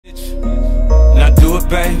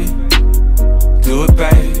baby. Do it,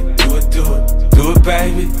 baby. Do it, do it. Do it,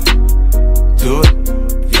 baby. Do it.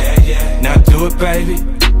 Yeah, yeah. Now do it, baby.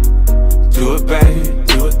 Do it, baby.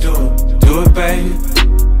 Do it, do it. Do it, baby.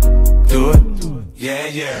 Do it. Yeah,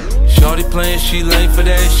 yeah. Shorty playing, she late for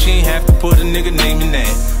that. She ain't have to put a nigga name in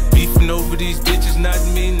that. Beefing over these bitches, not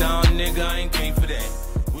me. Nah, nigga, I ain't came for that.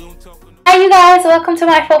 Hi you guys, welcome to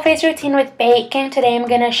my full face routine with baking. Today I'm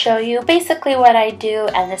going to show you basically what I do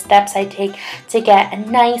and the steps I take to get a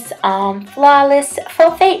nice, flawless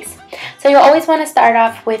full face. So you always want to start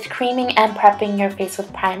off with creaming and prepping your face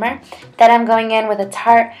with primer. Then I'm going in with a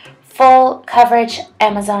Tarte Full Coverage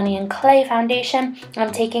Amazonian Clay Foundation.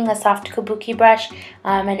 I'm taking a soft kabuki brush,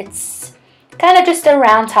 and it's kind of just a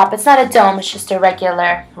round top. It's not a dome, it's just a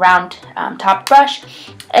regular round top brush.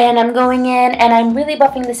 And I'm going in and I'm really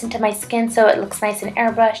buffing this into my skin so it looks nice and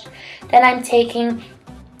airbrushed. Then I'm taking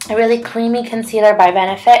a really creamy concealer by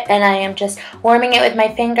Benefit and I am just warming it with my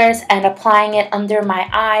fingers and applying it under my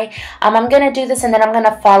eye. I'm going to do this and then I'm going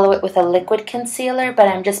to follow it with a liquid concealer, but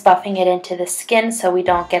I'm just buffing it into the skin so we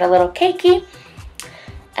don't get a little cakey.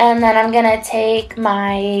 And then I'm going to take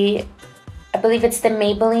my, I believe it's the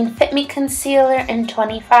Maybelline Fit Me Concealer in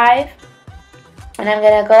 25. And I'm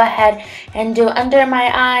going to go ahead and do under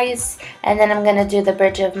my eyes, and then I'm going to do the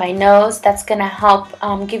bridge of my nose. That's going to help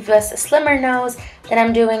give us a slimmer nose. Then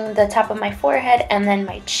I'm doing the top of my forehead and then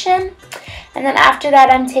my chin. And then after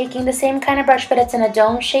that I'm taking the same kind of brush, but it's in a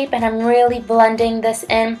dome shape, and I'm really blending this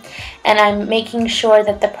in. And I'm making sure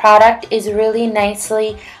that the product is really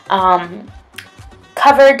nicely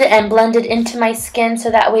covered and blended into my skin,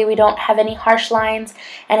 so that way we don't have any harsh lines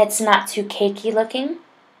and it's not too cakey looking.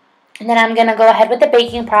 And then I'm going to go ahead with the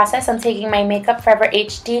baking process. I'm taking my Makeup Forever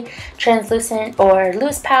HD translucent or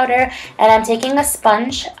loose powder, and I'm taking a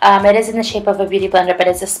sponge. It is in the shape of a beauty blender, but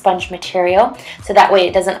it's a sponge material, so that way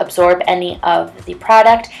it doesn't absorb any of the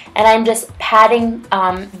product. And I'm just patting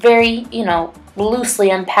very,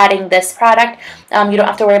 loosely. I'm patting this product. You don't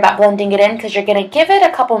have to worry about blending it in because you're going to give it a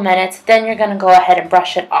couple minutes. Then you're going to go ahead and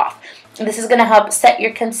brush it off. And this is going to help set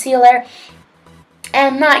your concealer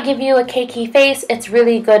and not give you a cakey face. It's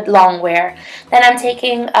really good long wear. Then I'm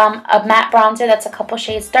taking a matte bronzer that's a couple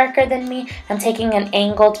shades darker than me. I'm taking an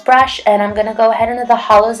angled brush and I'm going to go ahead into the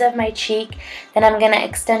hollows of my cheek. Then I'm going to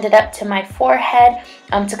extend it up to my forehead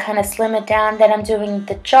to kind of slim it down. Then I'm doing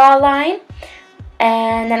the jawline.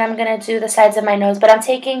 And then I'm going to do the sides of my nose. But I'm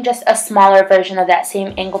taking just a smaller version of that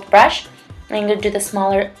same angled brush. I'm going to do the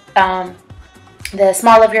small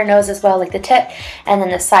of your nose as well, like the tip, and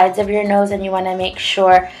then the sides of your nose, and you want to make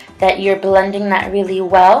sure that you're blending that really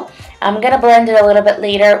well. I'm going to blend it a little bit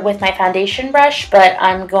later with my foundation brush, but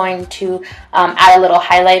I'm going to add a little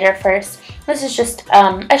highlighter first. This is just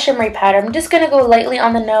a shimmery powder. I'm just going to go lightly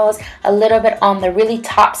on the nose, a little bit on the really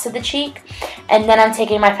tops of the cheek, and then I'm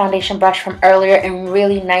taking my foundation brush from earlier and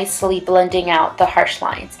really nicely blending out the harsh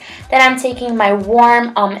lines. Then I'm taking my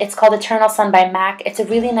warm, it's called Eternal Sun by MAC. It's a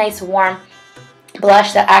really nice warm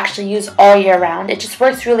blush that I actually use all year round. It just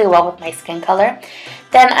works really well with my skin color.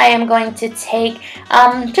 Then I am going to take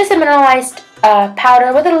just a mineralized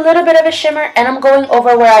powder with a little bit of a shimmer, and I'm going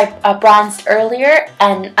over where I bronzed earlier,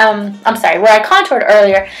 and where I contoured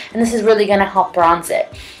earlier, and this is really going to help bronze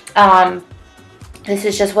it. This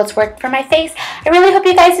is just what's worked for my face. I really hope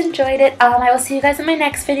you guys enjoyed it. I will see you guys in my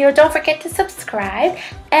next video. Don't forget to subscribe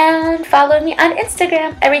and follow me on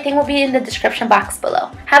Instagram. Everything will be in the description box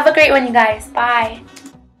below. Have a great one, you guys. Bye.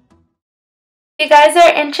 If you guys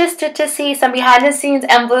are interested to see some behind the scenes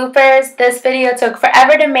and bloopers, this video took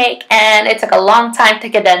forever to make and it took a long time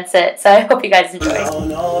to condense it. So I hope you guys enjoy.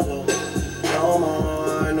 No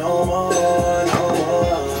more, no more.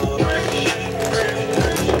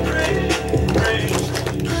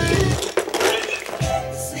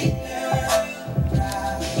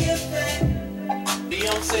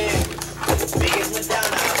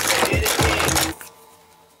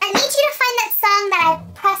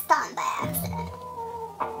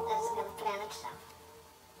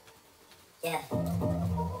 Yeah.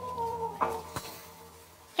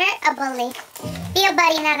 You're a bully. Be a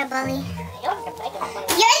buddy, not a bully. You're the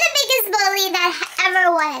biggest bully that ever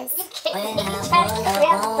was. I kicked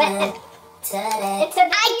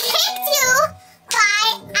you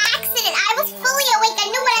by accident. I was fully awake. I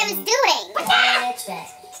knew what I was doing.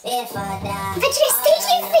 But you're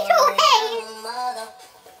sticking me away.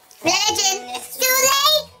 Legend. It's too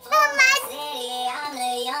late for my city. I'm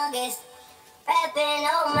the youngest. Prepping,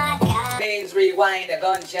 oh my God. Means rewind, a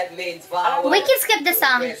gunshot means forward. We can skip the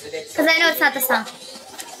song, because I know it's not the song.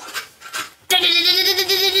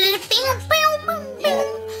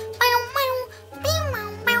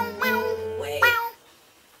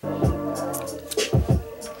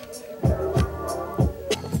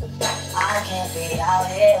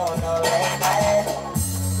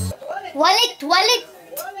 Wallet, wallet.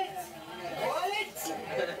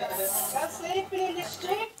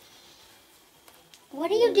 What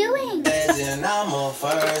are you doing? I'm on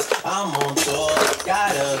first, I'm on tour.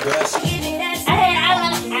 Got a girl,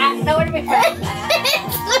 I know where to be from.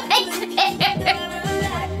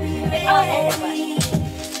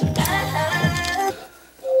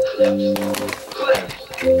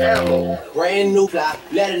 brand new fly.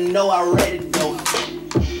 Let her know I'm ready to go.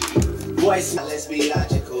 Voice, let's be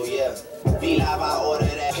logical, yeah. Be live, I order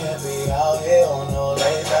that. Can't be out here on no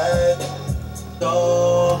late night.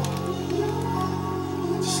 Go.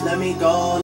 Just let me go.